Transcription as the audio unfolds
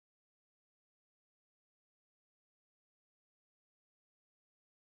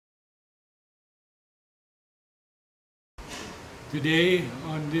Today,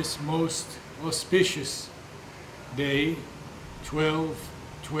 on this most auspicious day,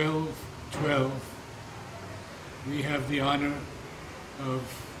 12/12/12, we have the honor of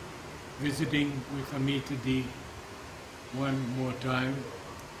visiting with Amita one more time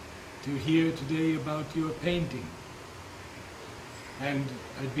to hear today about your painting. And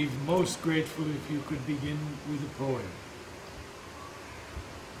I'd be most grateful if you could begin with a poem.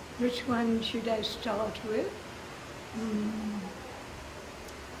 Which one should I start with?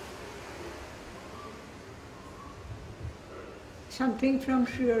 Something from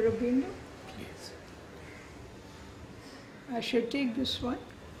Sri Aurobindo? Please. I shall take this one.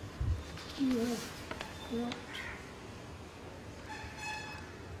 You have brought.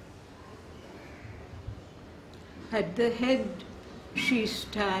 At the head she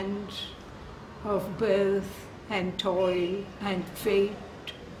stands of birth and toil and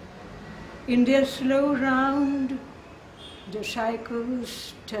fate. In their slow round, the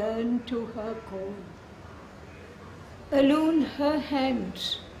cycles turn to her call. Alone her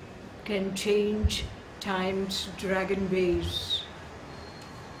hands can change time's dragon ways.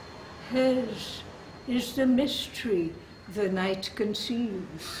 Hers is the mystery the night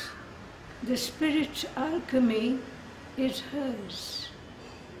conceals. The spirit's alchemy is hers.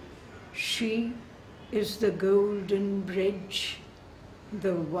 She is the golden bridge,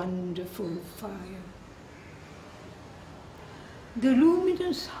 the wonderful fire. The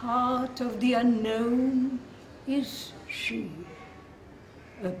luminous heart of the unknown is she,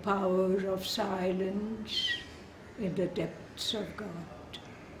 a power of silence in the depths of God.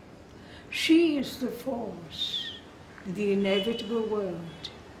 She is the force, the inevitable word,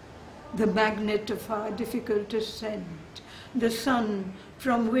 the magnet of our difficult ascent, the sun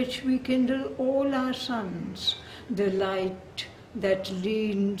from which we kindle all our suns, the light that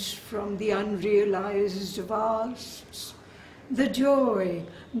leans from the unrealized vasts, the joy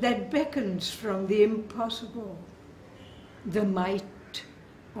that beckons from the impossible, the might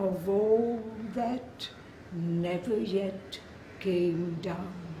of all that never yet came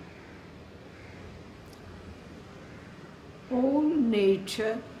down. All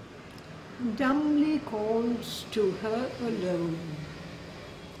nature dumbly calls to her alone,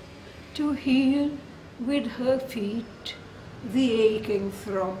 to heal with her feet the aching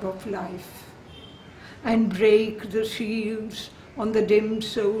throb of life, and break the seals on the dim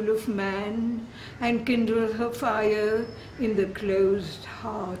soul of man, and kindle her fire in the closed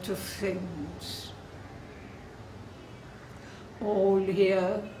heart of things. All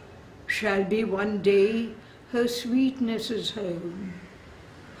here shall be one day her sweetness's home.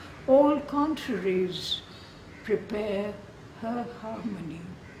 All contraries prepare her harmony.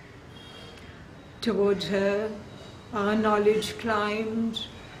 Towards her our knowledge climbs,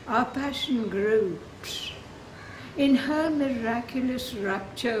 our passion grows. In her miraculous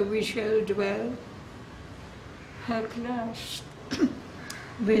rapture we shall dwell. Her clasp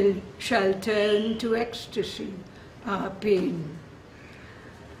shall turn to ecstasy, our pain.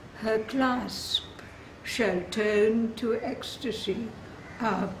 Her clasp shall turn to ecstasy,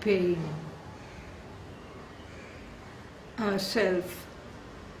 our pain. Our self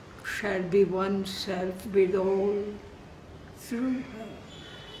shall be one self with all through her.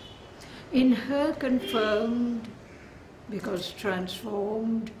 In her confirmed, because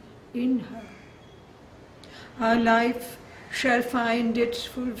transformed in her. Our life shall find its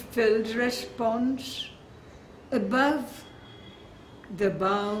fulfilled response above the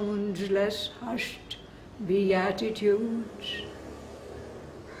boundless hushed beatitudes,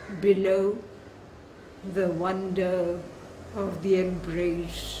 below the wonder of the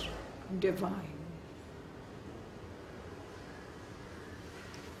embrace divine.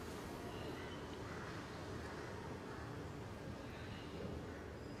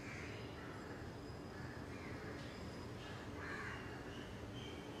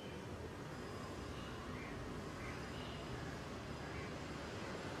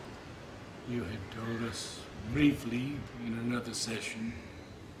 You had told us briefly in another session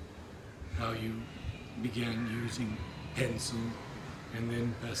how you began using pencil and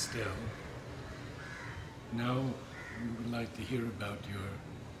then pastel. Now we would like to hear about your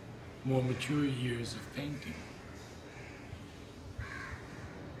more mature years of painting.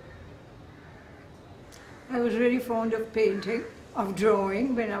 I was very fond of painting, of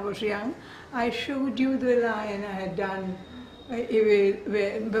drawing when I was young. I showed you the line I had done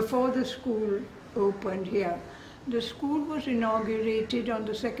before the school opened here. The school was inaugurated on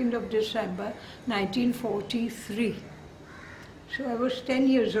the 2nd of December 1943. So I was 10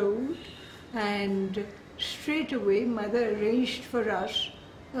 years old, and straight away Mother arranged for us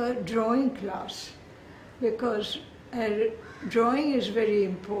a drawing class, because drawing is very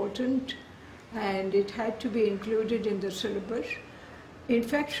important and it had to be included in the syllabus. In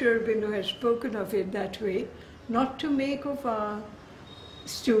fact, Sri Aurobindo has spoken of it that way, not to make of our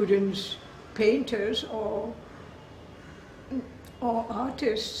students painters or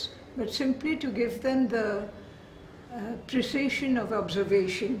artists, but simply to give them the precision of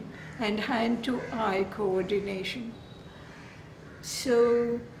observation and hand-to-eye coordination.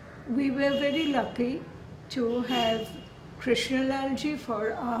 So we were very lucky to have Krishnalalji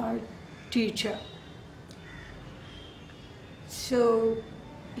for our teacher. So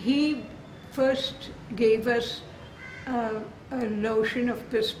he first gave us a notion of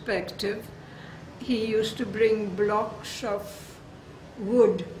perspective. He used to bring blocks of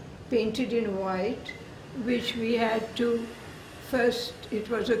wood painted in white, which we had to first, it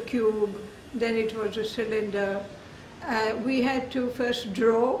was a cube, then it was a cylinder. We had to first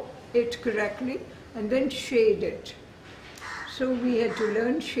draw it correctly and then shade it. So we had to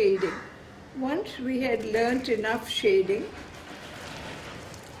learn shading. Once we had learnt enough shading,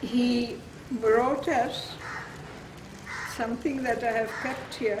 he brought us something that I have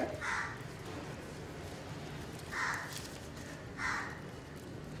kept here.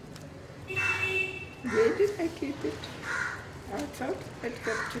 Where did I keep it? I thought I'd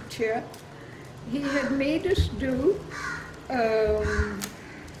kept it here. He had made us do a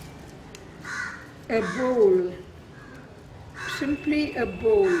bowl, simply a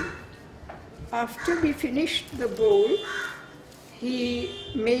bowl. After we finished the bowl, he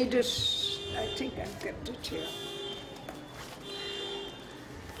made us, I think I've kept it here.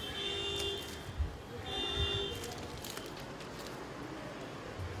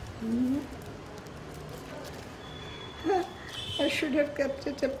 I should have kept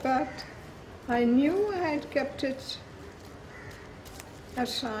it apart. I knew I had kept it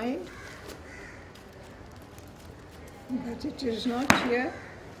aside, but it is not here.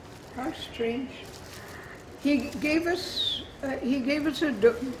 How strange. He gave us a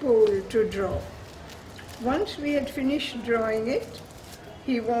bowl to draw. Once we had finished drawing it,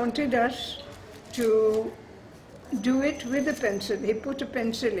 he wanted us to do it with a pencil. He put a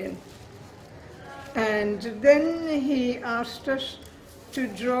pencil in. And then he asked us to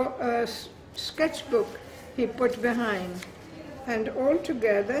draw a sketchbook he put behind. And all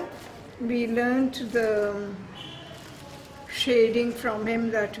together we learnt the shading from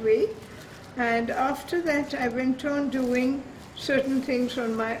him that way. And after that I went on doing certain things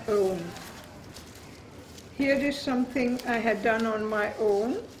on my own. Here is something I had done on my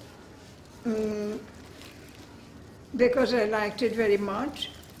own because I liked it very much.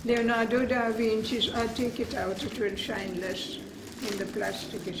 Leonardo da Vinci's, I'll take it out, it will shine less. In the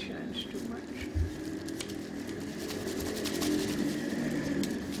plastic it shines too much.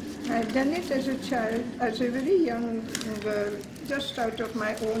 I'd done it as a child, as a very young girl, just out of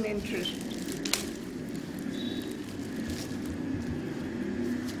my own interest.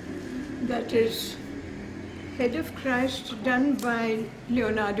 That is Head of Christ done by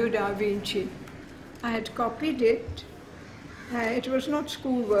Leonardo da Vinci. I had copied it. It was not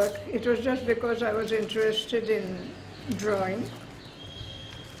schoolwork, it was just because I was interested in drawing.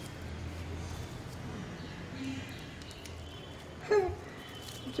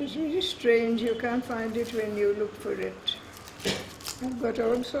 It is really strange, you can't find it when you look for it. I've got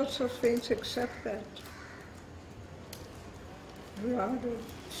all sorts of things except that. Rather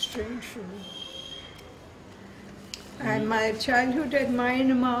strange for me. And my childhood at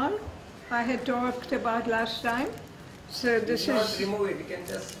Myanmar, I had talked about last time. So this is... remove it, you can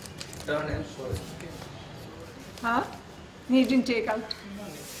just turn and show it. Huh? He didn't take out.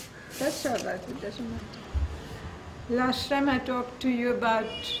 That's all right, it doesn't matter. Last time I talked to you about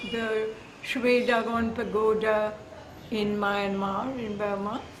the Shwedagon Pagoda in Myanmar, in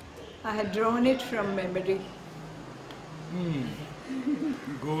Burma. I had drawn it from memory.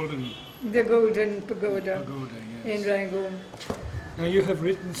 Golden. The Golden Pagoda, Pagoda, in yes. Rangoon. Now you have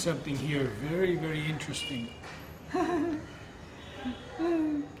written something here very, very interesting.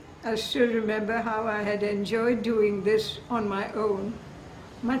 I still remember how I had enjoyed doing this on my own.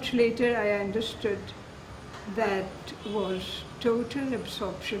 Much later I understood that was total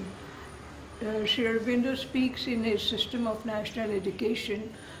absorption. Sri Aurobindo speaks in his system of national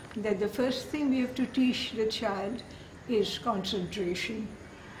education that the first thing we have to teach the child is concentration,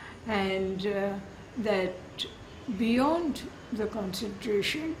 and that beyond the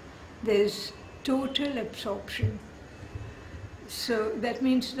concentration there's total absorption. So that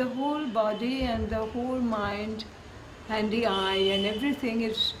means the whole body and the whole mind and the eye and everything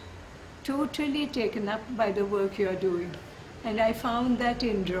is totally taken up by the work you're doing. And I found that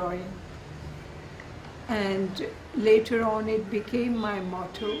in drawing. And later on it became my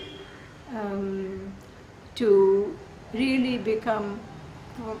motto to really become,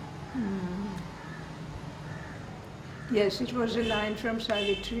 yes, it was a line from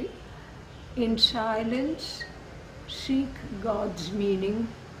Savitri, in silence seek God's meaning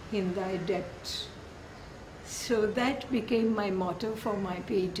in thy depths. So that became my motto for my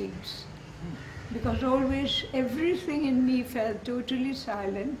paintings. Because always everything in me felt totally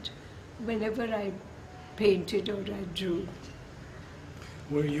silent whenever I painted or I drew.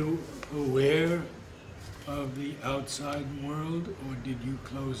 Were you aware of the outside world, or did you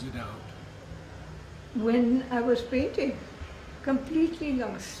close it out? When I was painting, completely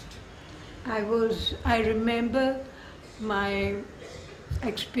lost. I remember my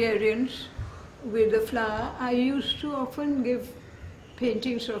experience with the flower. I used to often give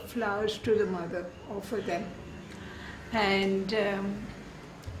paintings of flowers to the mother, offer them. And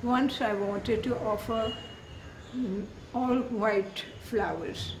once I wanted to offer all white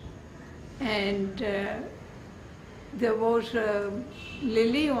flowers. And there was a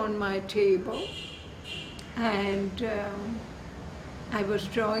lily on my table, and I was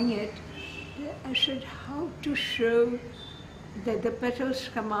drawing it. I said, how to show that the petals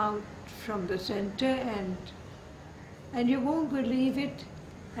come out from the center, and you won't believe it,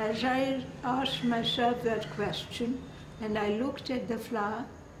 as I asked myself that question and I looked at the flower,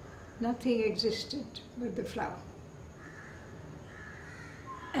 nothing existed but the flower.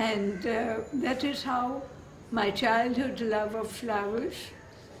 And that is how my childhood love of flowers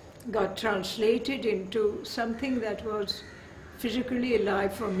got translated into something that was physically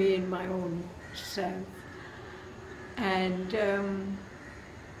alive for me in my own self. And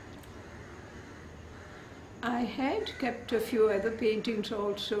I had kept a few other paintings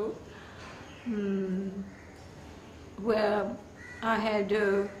also, where I had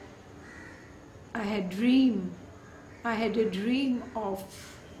a dream of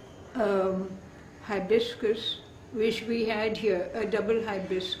hibiscus, which we had here, a double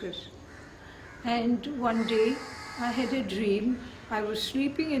hibiscus. And one day I had a dream. I was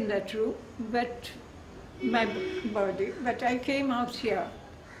sleeping in that room, but I came out here.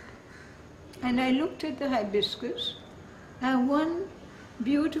 And I looked at the hibiscus, and one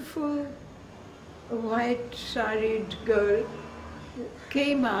beautiful white saried girl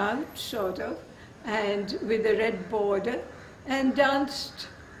came out, sort of, and with a red border, and danced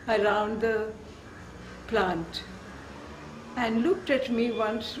around the plant, and looked at me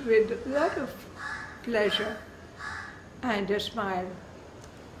once with a lot of pleasure and a smile.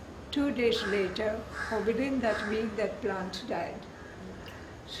 2 days later, or within that week, that plant died.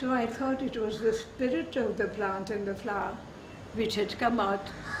 So I thought it was the spirit of the plant and the flower which had come out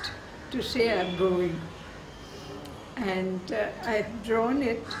to say, I'm going. And I've drawn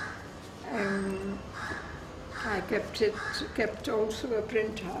it. I kept also a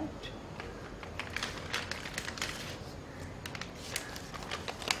printout.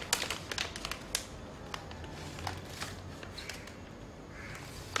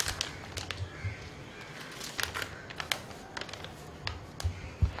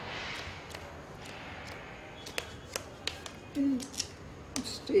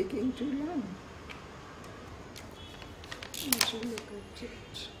 It's taking too long. Let's look at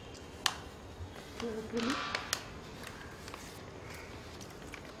it properly.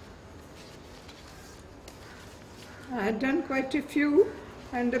 I had done quite a few,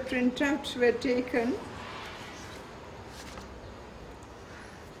 and the printouts were taken.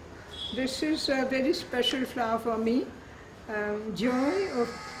 This is a very special flower for me, Joy of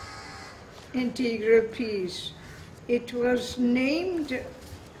Integral Peace. It was named,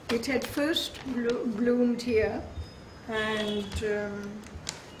 it had first bloomed here, and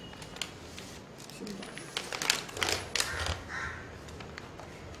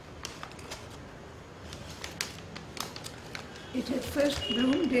it had first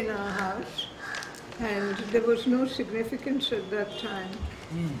bloomed in our house, and there was no significance at that time.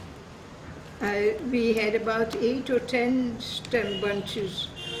 We had about 8 or 10 stem bunches.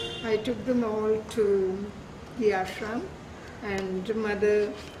 I took them all to the ashram, and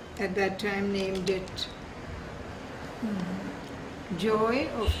Mother at that time named it Joy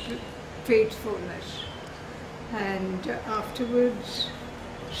of Faithfulness. And afterwards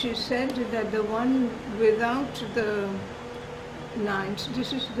she said that the one without the lines,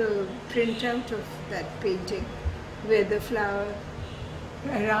 this is the printout of that painting, where the flower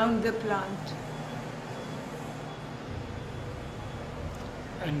around the plant.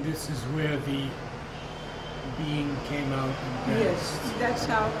 And this is where the being came out and danced. Yes, that's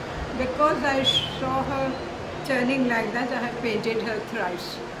how. Because I saw her turning like that, I have painted her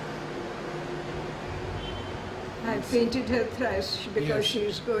thrice. I painted her thrice because Yes.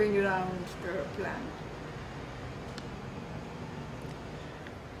 she's going around the plant.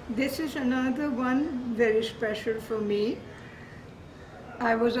 This is another one very special for me.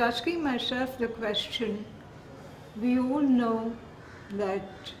 I was asking myself the question, we all know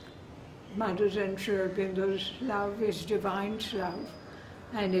that mothers and children's love is divine love,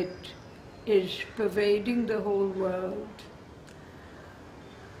 and it is pervading the whole world.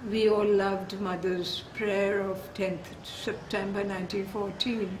 We all loved Mother's prayer of 10th September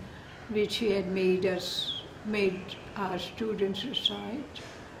 1914, which she had made our students recite.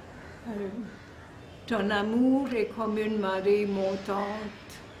 Ton amour est comme une marée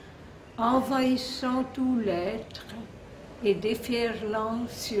montante, envahissant tout l'être et déferlant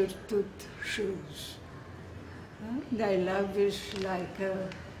sur toute chose. Thy love is like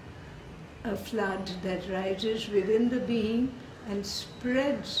a flood that rises within the being and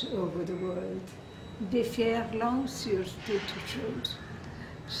spreads over the world, déferlant sur toute chose.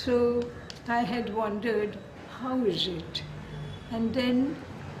 So I had wondered, how is it? And then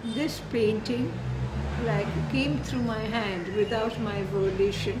this painting came through my hand without my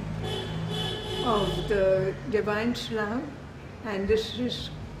volition of the divine love, and this is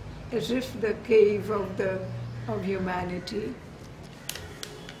as if the cave of humanity.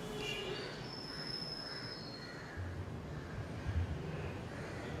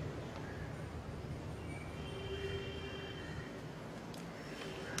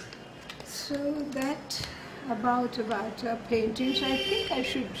 So that about our paintings. I think I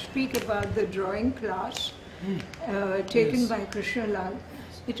should speak about the drawing class taken Yes. by Krishna Lal.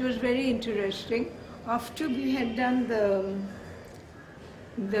 It was very interesting. After we had done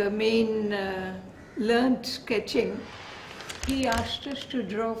the main learned sketching, he asked us to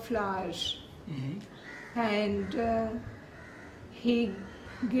draw flowers. And he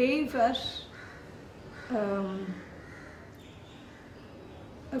gave us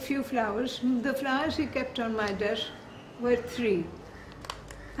a few flowers. The flowers he kept on my desk were 3.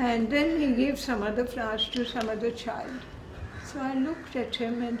 And then he gave some other flowers to some other child. So I looked at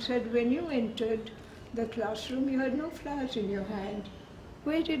him and said, when you entered the classroom, you had no flowers in your hand.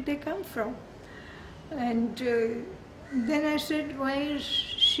 Where did they come from? And then I said, why has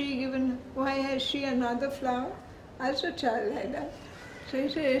she another flower? As a child like that. So he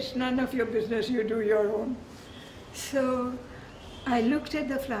said, it's none of your business, you do your own. So I looked at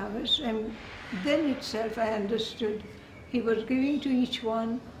the flowers, and then itself I understood he was giving to each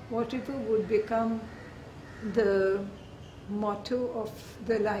one whatever would become the motto of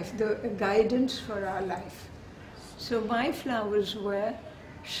the life, the guidance for our life. So my flowers were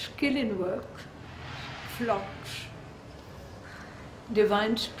skill in work, flocks,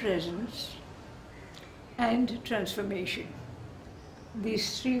 divine's presence, and transformation.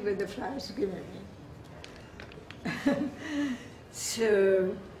 These 3 were the flowers given me.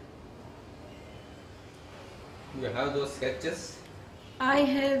 So You have those sketches?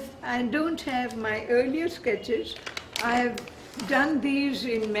 I don't have my earlier sketches. I have done these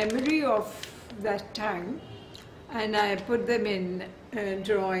in memory of that time, and I put them in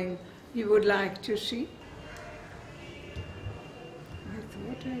drawing. You would like to see? I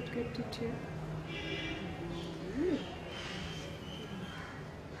thought I'd get it here.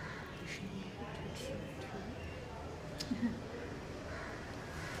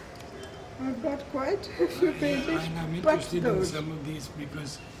 I've got quite a few pages, I'm but interested in those. some of these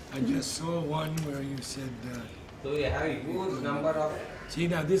because I just saw one where you said, So you have a huge number of see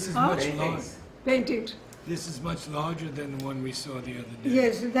now this is Huh? much larger. paintings. Paintings. This is much larger than the one we saw the other day.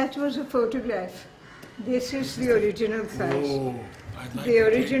 Yes, that was a photograph. This is the original size. Oh, I'd like The to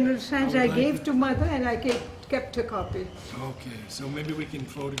take- original size would I like gave to Mother, and I kept a copy. Okay, so maybe we can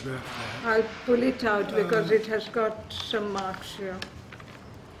photograph that. I'll pull it out because it has got some marks here.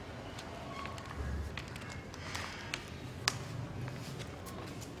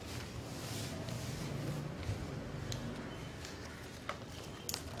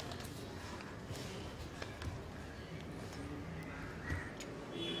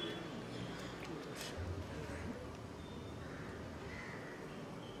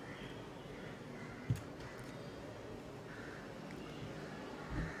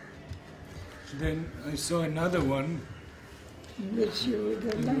 Then I saw another one. Which you would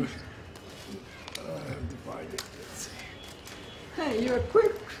have It done. was- I have to find it. Let's see. Hey, you're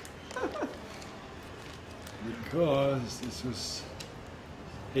quick. Because this was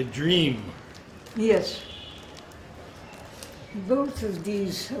a dream. Yes. Both of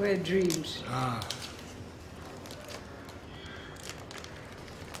these were dreams. Ah.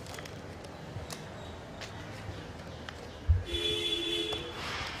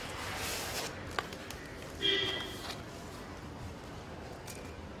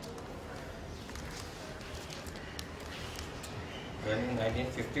 done in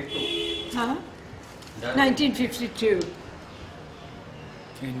 1952. Huh? Done 1952.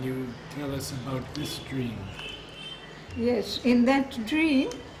 Can you tell us about this dream? Yes, in that dream,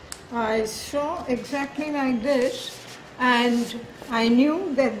 I saw exactly like this, and I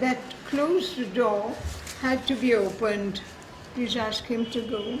knew that that closed door had to be opened. Please ask him to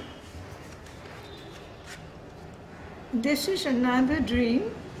go. This is another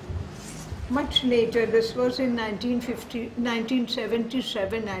dream, much later. This was in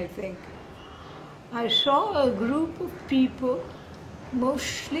 1977, I think. I saw a group of people,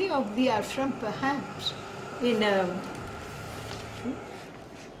 mostly of the ashram perhaps, in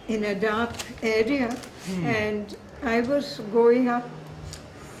a dark area, and I was going up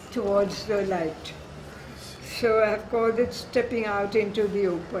towards the light. So I've called it stepping out into the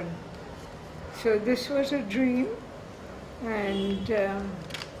open. So this was a dream, and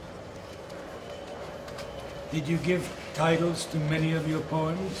Did you give titles to many of your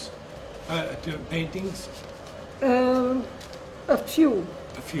poems, to paintings? a few.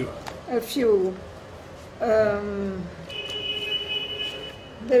 A few. A few.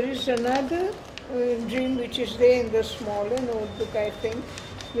 There is another dream which is there in the smaller notebook, I think,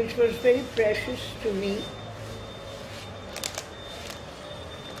 which was very precious to me.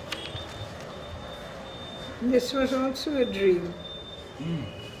 This was also a dream.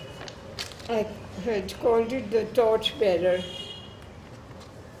 I had called it the torch bearer.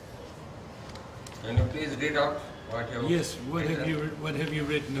 Can you please read out what you Yes, what written? have you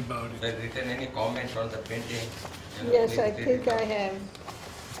written about Have it? you written any comment on the painting? Can you Yes, please I read think it I out? have.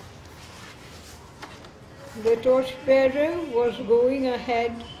 The torchbearer was going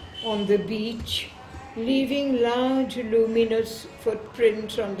ahead on the beach, leaving large luminous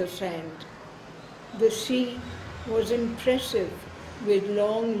footprints on the sand. The sea was impressive, with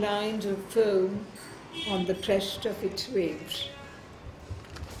long lines of foam on the crest of its waves.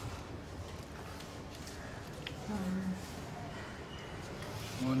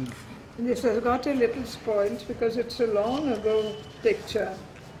 Wonderful. This has got a little spoiled because it's a long ago picture.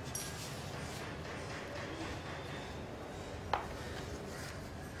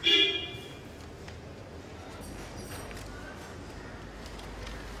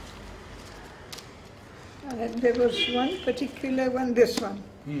 There was one particular one, this one.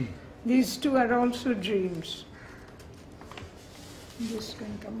 These two are also dreams. This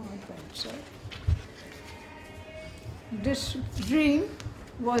can come out right side. This dream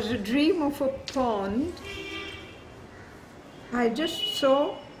was a dream of a pond. I just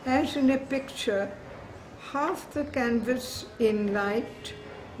saw, as in a picture, half the canvas in light,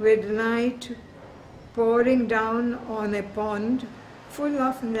 with light pouring down on a pond full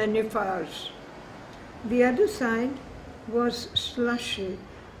of nenuphars. The other side was slushy,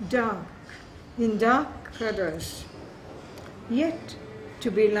 dark, in dark colors, yet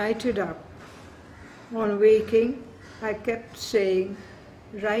to be lighted up. On waking, I kept saying,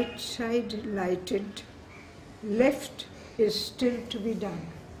 right side lighted, left is still to be done.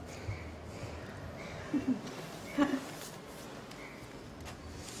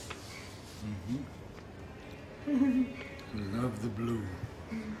 Love the blue.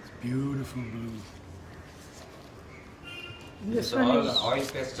 It's beautiful blue. This It's one all is oil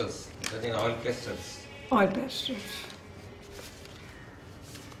pastels. That in oil pastels. oil pastels.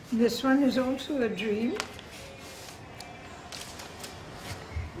 This one is also a dream.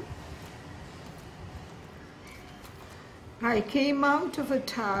 I came out of a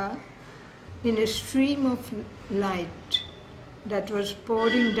tower in a stream of light that was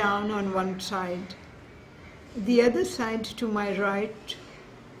pouring down on one side. The other side to my right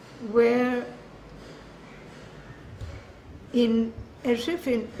were as if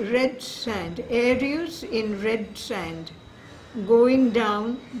in red sand, areas in red sand, going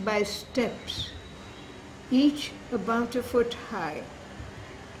down by steps, each about a foot high.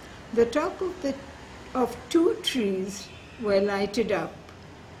 The top of two trees were lighted up.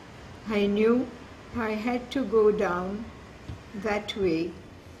 I knew I had to go down that way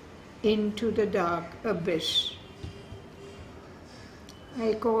into the dark abyss.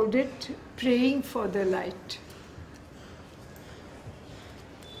 I called it praying for the light.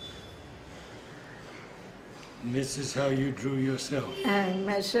 And this is how you drew yourself. And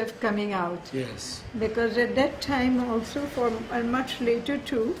myself coming out. Yes. Because at that time also, and much later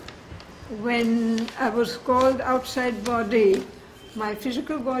too, when I was called outside body, my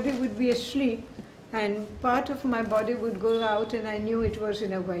physical body would be asleep and part of my body would go out, and I knew it was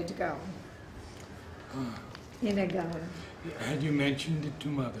in a white gown. In a gown. Had you mentioned it to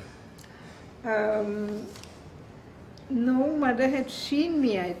Mother? No, Mother had seen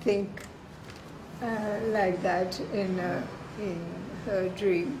me, I think, like that in her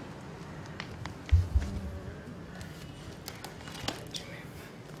dream.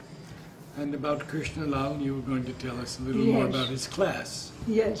 And about Krishna Lal, you were going to tell us a little more about his class.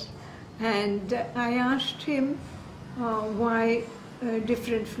 Yes, and I asked him why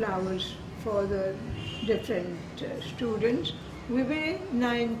different flowers for the different students. We were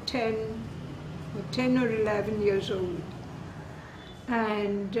 9, 10 or 11 years old.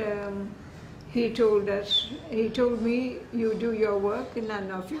 And he told me, you do your work,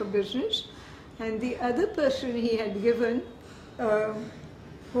 none of your business. And the other person he had given a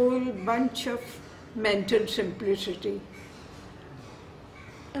whole bunch of mental simplicity.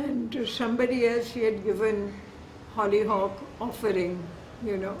 And to somebody else he had given hollyhock offering,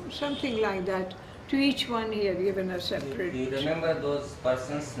 something like that. To each one he had given a separate. Do you remember those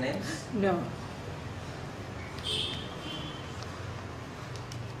persons' names? No.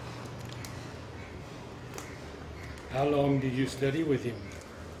 How long did you study with him?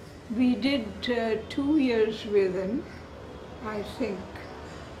 We did 2 years with him, I think,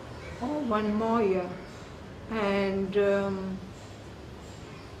 or 1 more year. And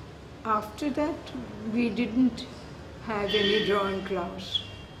after that, we didn't have any drawing class.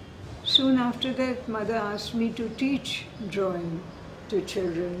 Soon after that, Mother asked me to teach drawing to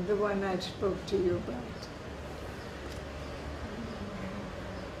children, the one I spoke to you about.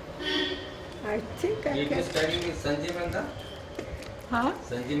 I think I Did you kept... study with Sanjivanda? Huh?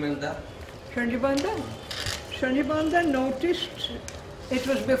 Sanjivanda? Shanjibanda? Shanjibanda noticed, it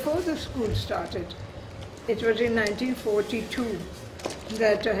was before the school started. It was in 1942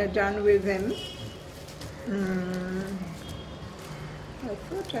 that I had done with him. I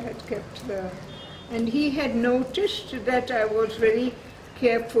thought I had kept the... And he had noticed that I was very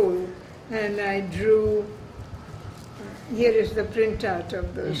careful and I drew... Here is the printout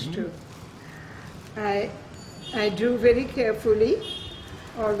of those two. I drew very carefully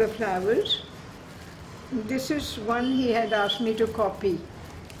all the flowers. This is one he had asked me to copy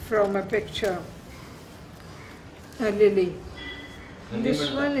from a picture, a lily.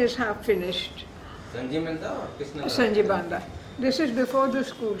 This one is half finished. Sanjivanda or Krishna Lal? Sanjibanda. This is before the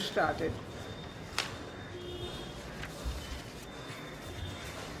school started.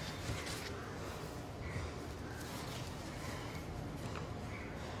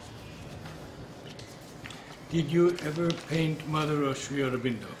 Did you ever paint Mother or Sri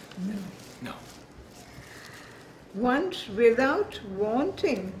Aurobindo? No. No. Once, without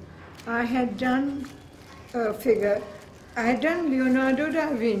wanting, I had done a figure. I had done Leonardo da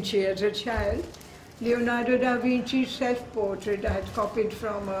Vinci as a child. Leonardo da Vinci's self-portrait I had copied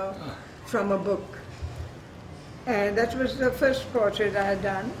from a book. And that was the first portrait I had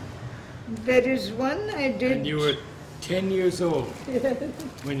done. There is one I did... And you were 10 years old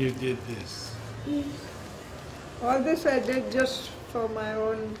when you did this. All this I did just for my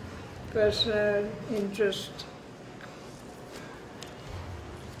own personal interest.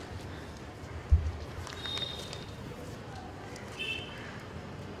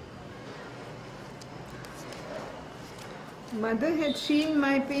 Mother had seen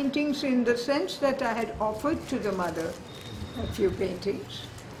my paintings in the sense that I had offered to the mother a few paintings.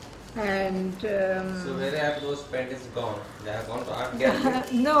 And so where have those paintings gone? They have gone to art gallery?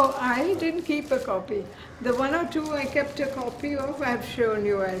 no, I didn't keep a copy. The 1 or 2 I kept a copy of, I've shown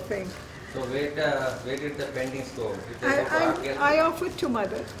you, I think. So where did the paintings go? Did they go to art gallery? I offered to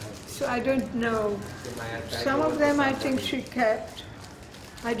Mother, so I don't know. Some of them I think she kept.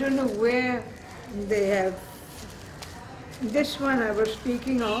 I don't know where they have. This one I was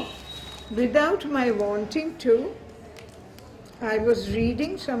speaking of, without my wanting to, I was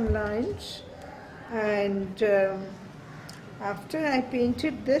reading some lines, and after I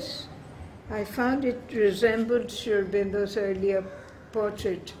painted this, I found it resembled Sri Aurobindo's earlier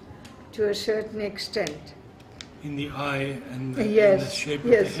portrait to a certain extent. In the eye and the, Yes, and the shape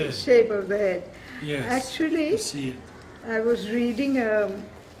yes, of the head. the shape of the head. Yes, Actually, I see it. I was reading a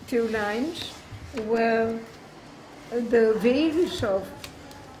few lines where the veils of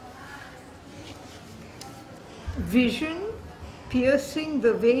vision piercing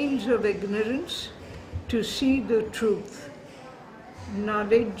the veils of ignorance to see the truth.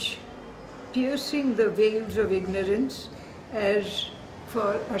 Knowledge piercing the veils of ignorance as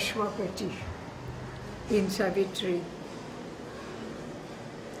for Ashwapati in Savitri.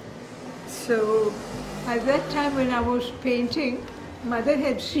 So at that time when I was painting, Mother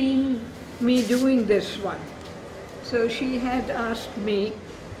had seen me doing this one. So she had asked me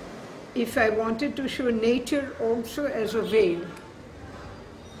if I wanted to show nature also as a veil.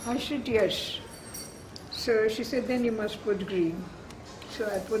 I said yes. So she said, then you must put green. So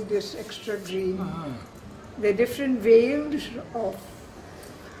I put this extra green. the different veils of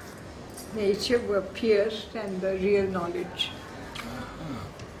nature were pierced and the real knowledge.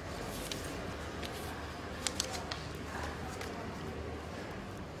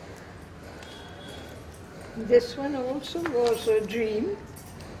 This one also was a dream,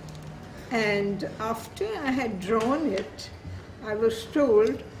 and after I had drawn it, I was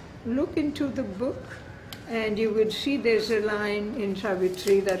told, look into the book and you would see there's a line in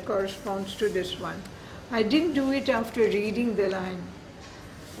Savitri that corresponds to this one. I didn't do it after reading the line.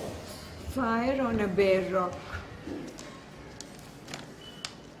 Fire on a bare rock.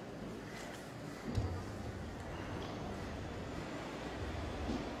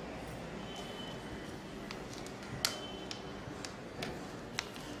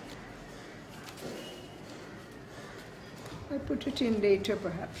 I'll put it in later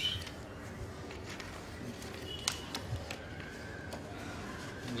perhaps.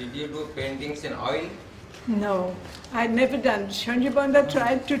 Did you do paintings in oil? No, I'd never done. Sanjibanda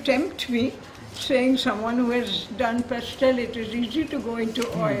tried to tempt me, saying someone who has done pastel, it is easy to go into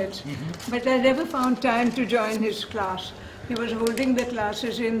oils. But I never found time to join his class. He was holding the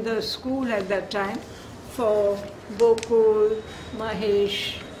classes in the school at that time for Gokul,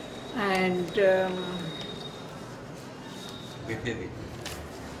 Mahesh, and Prithvi.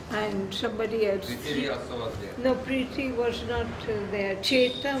 and somebody else. Prithvi also was there. No, Preeti was not there.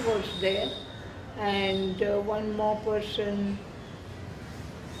 Cheta was there, and one more person,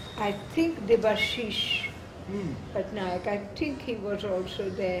 I think Debashish Patnaik, I think he was also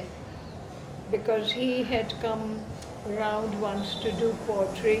there, because he had come round once to do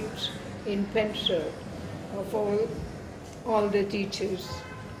portraits in pencil of all the teachers.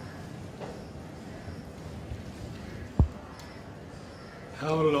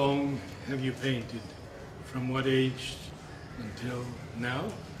 How long have you painted? From what age until now,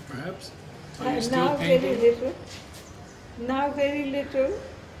 perhaps? Are you still Now painting? very little. Now very little.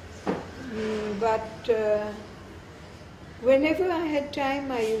 But whenever I had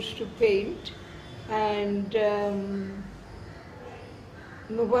time, I used to paint. And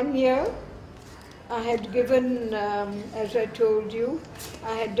one year, I had given, as I told you,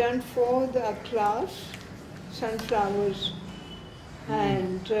 I had done for the class sunflowers.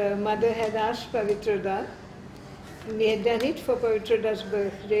 And mother had asked Pavitrada, we had done it for Pavitrada's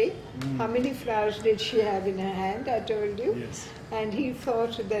birthday. How many flowers did she have in her hand? I told you. Yes. And he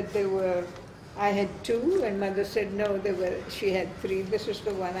thought that there were, I had 2, and mother said no, she had 3. This is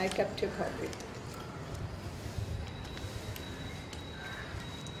the one, I kept a copy.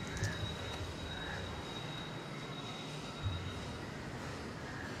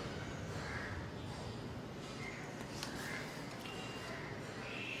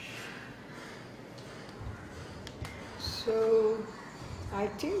 So I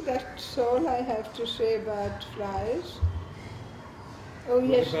think that's all I have to say about flowers. Oh What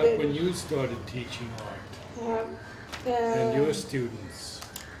yes, about there when is. you started teaching art Um, and your students?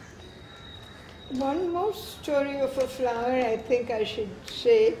 One more story of a flower, I think I should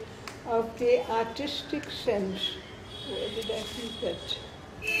say, of the artistic sense. Where did I keep it?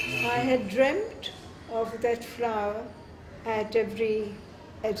 I had dreamt of that flower at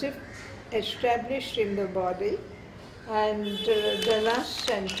as if established in the body, and the last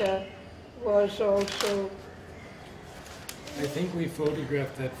center was also. I think we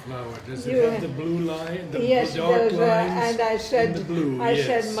photographed that flower. Does it You- have the blue line, the Yes, dark there's lines, and I said, the blue? I yes.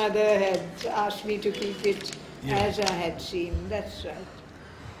 said mother had asked me to keep it Yeah. as I had seen. That's right.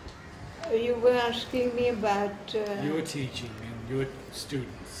 You were asking me about You were teaching and your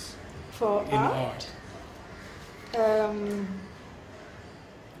students for in art.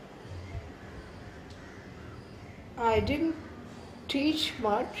 I didn't teach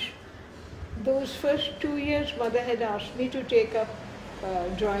much. Those first 2 years, mother had asked me to take up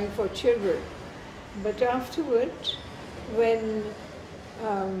drawing for children. But afterwards, when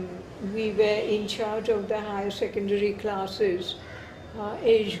we were in charge of the higher secondary classes,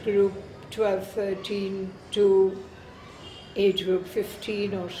 age group 12, 13 to age group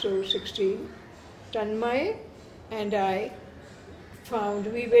 15 or so, 16, Tanmay and I found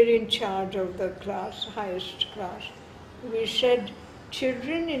we were in charge of the class, highest class. We said,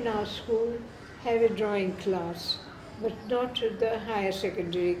 children in our school have a drawing class, but not the higher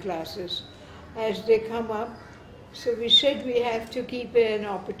secondary classes. As they come up, so we said we have to keep an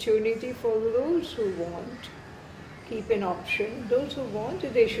opportunity for those who want, keep an option. Those who want,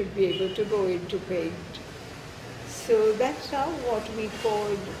 they should be able to go into paint. So that's how what we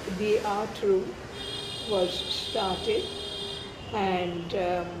called the art room was started. And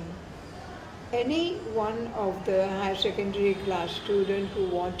any one of the higher secondary class student who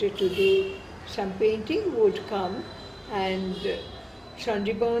wanted to do some painting would come, and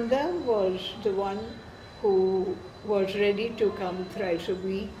Sanjibanda was the one who was ready to come thrice a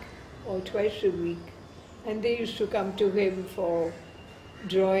week or twice a week. And they used to come to him for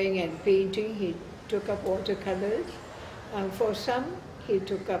drawing and painting. He took up watercolors. And for some, he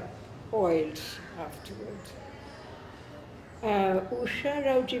took up oils afterwards. Usha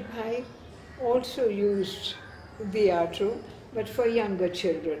Rauji Bhai also used the art room, but for younger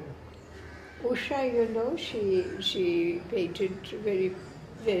children. Usha, you know, she painted very,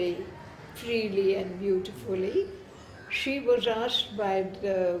 very freely and beautifully. She was asked by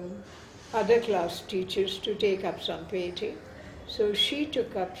the other class teachers to take up some painting. So she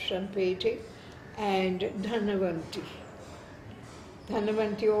took up some painting, and Dhanavanti.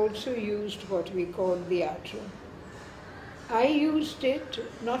 Dhanavanti also used what we call the art room. I used it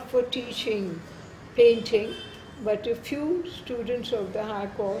not for teaching painting, but a few students of the high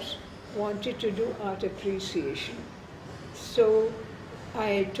course wanted to do art appreciation. So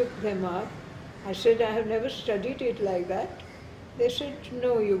I took them up. I said, I have never studied it like that. They said,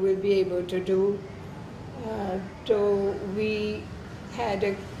 no, you will be able to do. So we had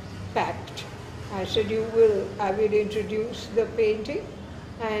a pact. I said, I will introduce the painting,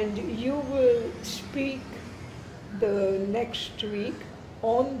 and you will speak the next week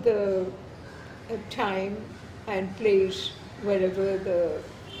on the time and place wherever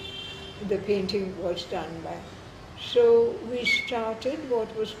the painting was done by. So we started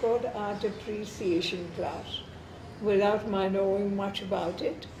what was called art appreciation class, without my knowing much about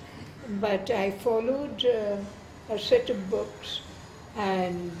it. But I followed a set of books,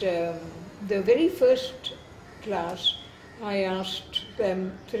 and the very first class I asked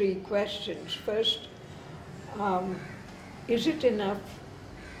them 3 questions. First, is it enough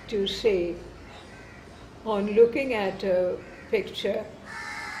to say, on looking at a picture,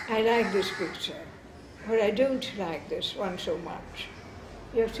 I like this picture, or I don't like this one so much?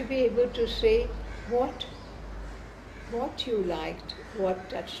 You have to be able to say what you liked, what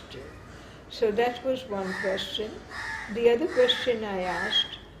touched you. So that was one question. The other question I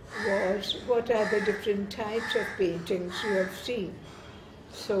asked was, what are the different types of paintings you have seen?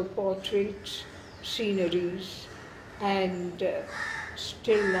 So portraits, sceneries, and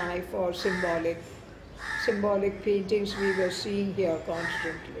still life or symbolic paintings we were seeing here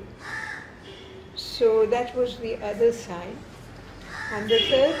constantly. So that was the other side. And the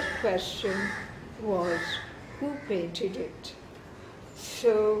third question was, who painted it?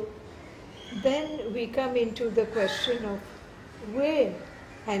 So then we come into the question of where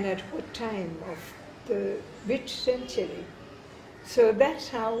and at what time of which century. So that's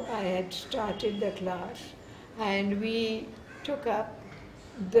how I had started the class, and we took up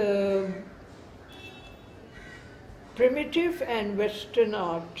the primitive and Western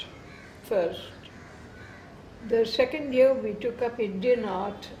art first. The second year we took up Indian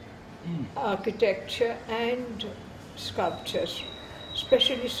art, architecture and sculptures,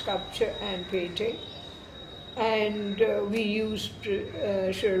 especially sculpture and painting. And we used Sri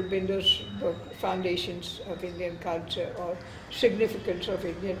Aurobindo's book, Foundations of Indian Culture, or Significance of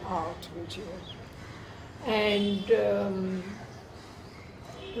Indian Art, which he was. And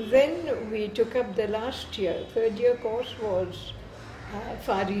then we took up the last year, third year course was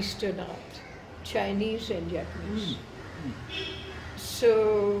Far Eastern art, Chinese and Japanese.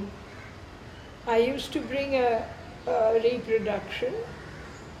 So I used to bring a reproduction,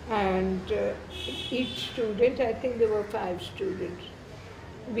 and each student, I think there were 5 students,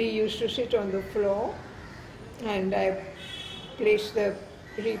 we used to sit on the floor, and I placed the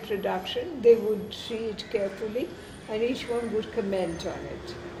reproduction. They would see it carefully, and each one would comment on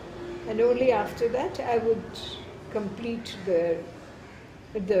it. And only after that I would complete the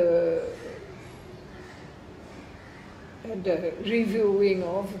reviewing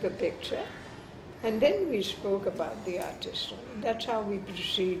of the picture. And then we spoke about the artist. That's how we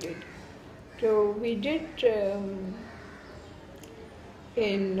proceeded. So we did,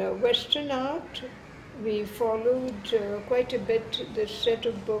 in Western art, we followed quite a bit the set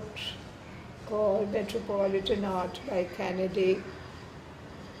of books called Metropolitan Art by Kennedy,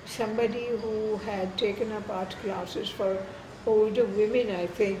 somebody who had taken up art classes for older women, I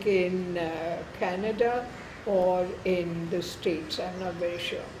think, in Canada or in the States, I'm not very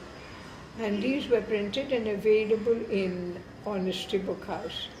sure. And these were printed and available in Honesty Book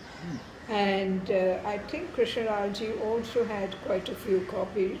House. And I think Krishnalji also had quite a few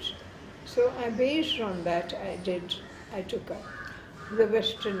copies. So based on that, I took up the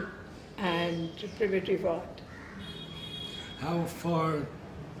Western and primitive art. How far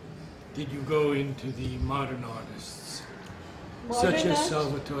did you go into the modern artists? such as art?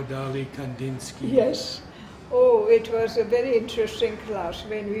 Salvatore Dali, Kandinsky. Yes. Oh, it was a very interesting class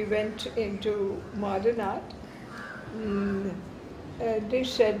when we went into modern art. They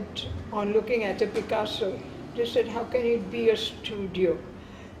said, on looking at a Picasso, they said, how can it be a studio?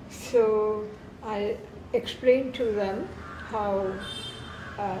 So I explained to them how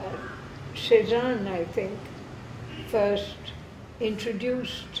Cézanne, I think, first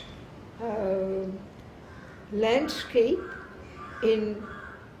introduced landscape in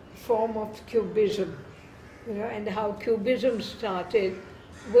form of cubism, and how cubism started,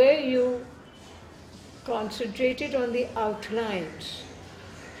 where you concentrated on the outlines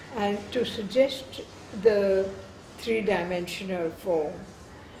and to suggest the three-dimensional form,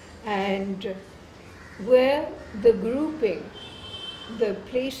 and where the grouping, the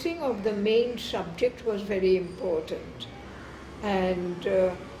placing of the main subject was very important, and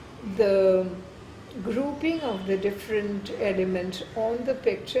the grouping of the different elements on the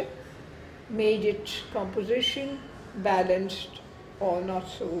picture made its composition balanced or not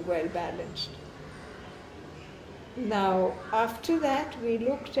so well balanced. Now, after that, we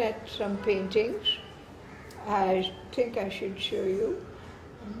looked at some paintings. I think I should show you.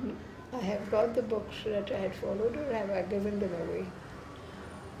 I have got the books that I had followed, or have I given them away?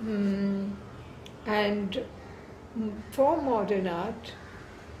 And for modern art,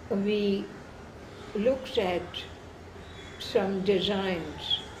 we looked at some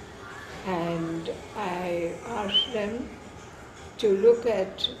designs, and I asked them to look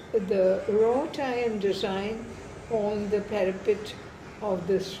at the wrought iron design on the parapet of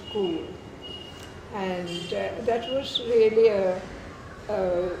the school. And that was really a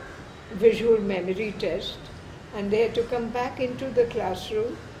visual memory test, and they had to come back into the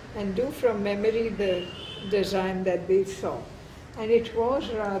classroom and do from memory the design that they saw. And it was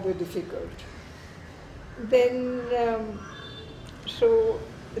rather difficult. Then, so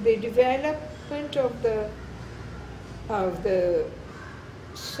the development of the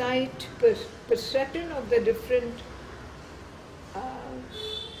sight perception of the different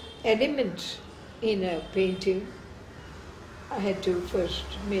elements in a painting, I had to first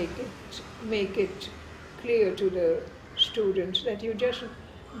make it clear to the students that you just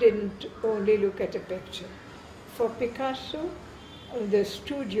didn't only look at a picture. For Picasso, the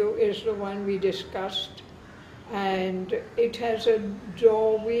studio is the one we discussed, and it has a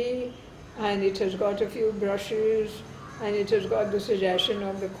doorway, and it has got a few brushes, and it has got the suggestion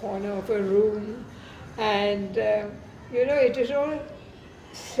of the corner of a room, and it is all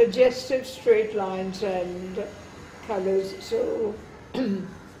suggestive straight lines and colors. So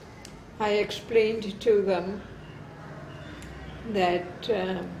I explained to them that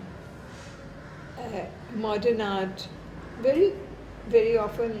modern art, very, very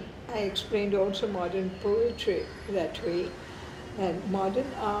often I explained also modern poetry that way, and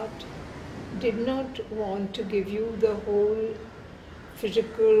modern art did not want to give you the whole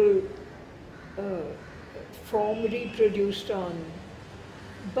physical form reproduced on,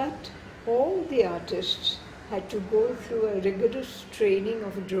 but all the artists had to go through a rigorous training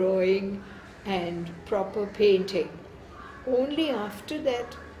of drawing and proper painting. Only after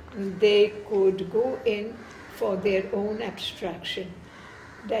that they could go in for their own abstraction.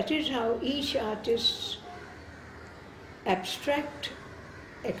 That is how each artist's abstract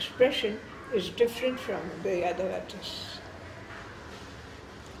expression is different from the other artists.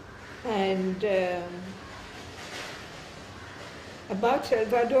 And about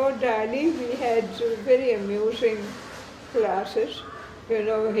Salvatore Dali, we had very amusing classes.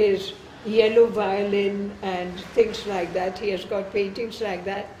 His yellow violin and things like that. He has got paintings like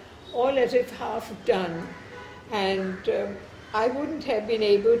that, all as if half done. And I wouldn't have been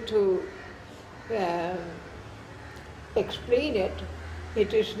able to explain it.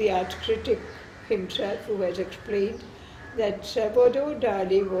 It is the art critic himself who has explained that Salvatore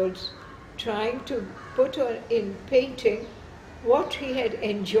Dali was trying to put in painting what he had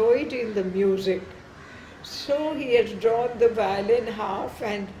enjoyed in the music. So he has drawn the violin half,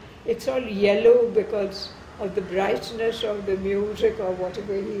 and it's all yellow because of the brightness of the music or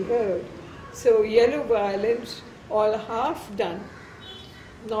whatever he heard. So yellow violins, all half done,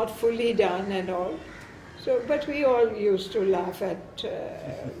 not fully done and all. So, but we all used to laugh at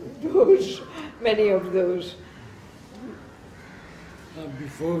many of those.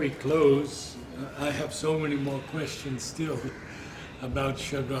 Before we close, I have so many more questions still about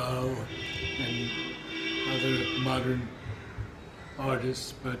Chagall and other modern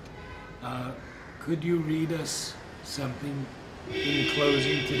artists, but could you read us something in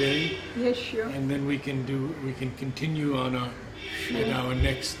closing today? Yes, sure. And then we can continue on at our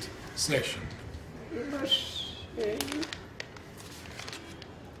next session. You must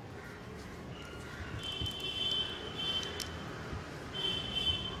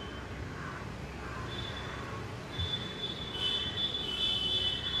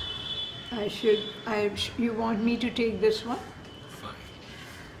You want me to take this one? Fine.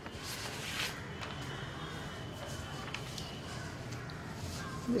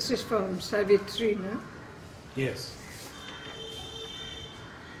 This is from Savitri, no? Yes.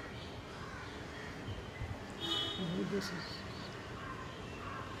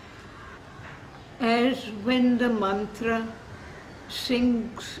 As when the mantra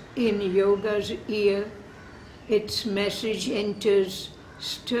sinks in yoga's ear, its message enters,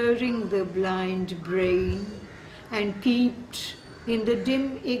 stirring the blind brain, and keeps in the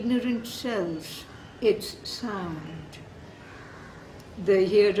dim ignorant cells its sound. The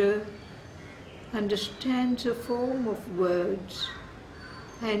hearer understands a form of words,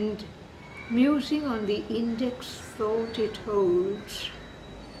 and musing on the index thought it holds,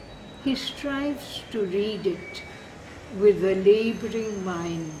 he strives to read it with a laboring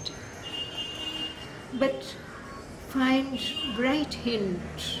mind, but finds bright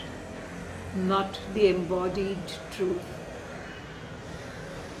hints, not the embodied truth.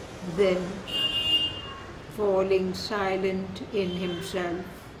 Then, falling silent in himself,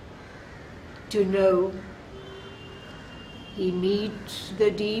 to know, he meets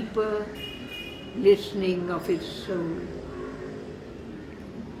the deeper listening of his soul.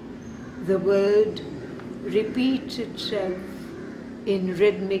 The word repeats itself in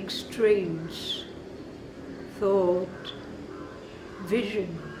rhythmic strains. Thought,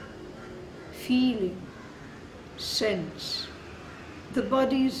 vision, feeling, sense, the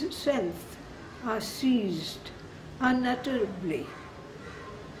body's self are seized unutterably,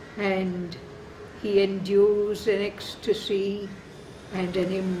 and he endures an ecstasy and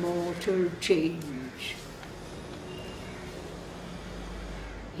an immortal change.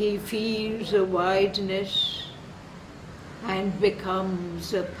 He feels a wideness and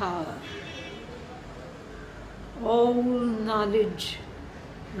becomes a power. All knowledge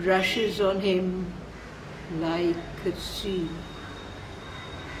rushes on him like a sea.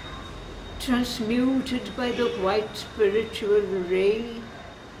 Transmuted by the white spiritual ray,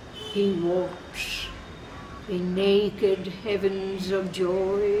 he walks in naked heavens of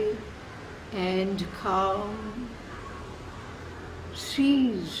joy and calm,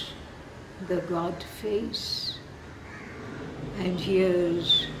 sees the God face, and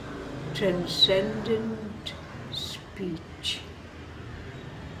hears transcendent speech.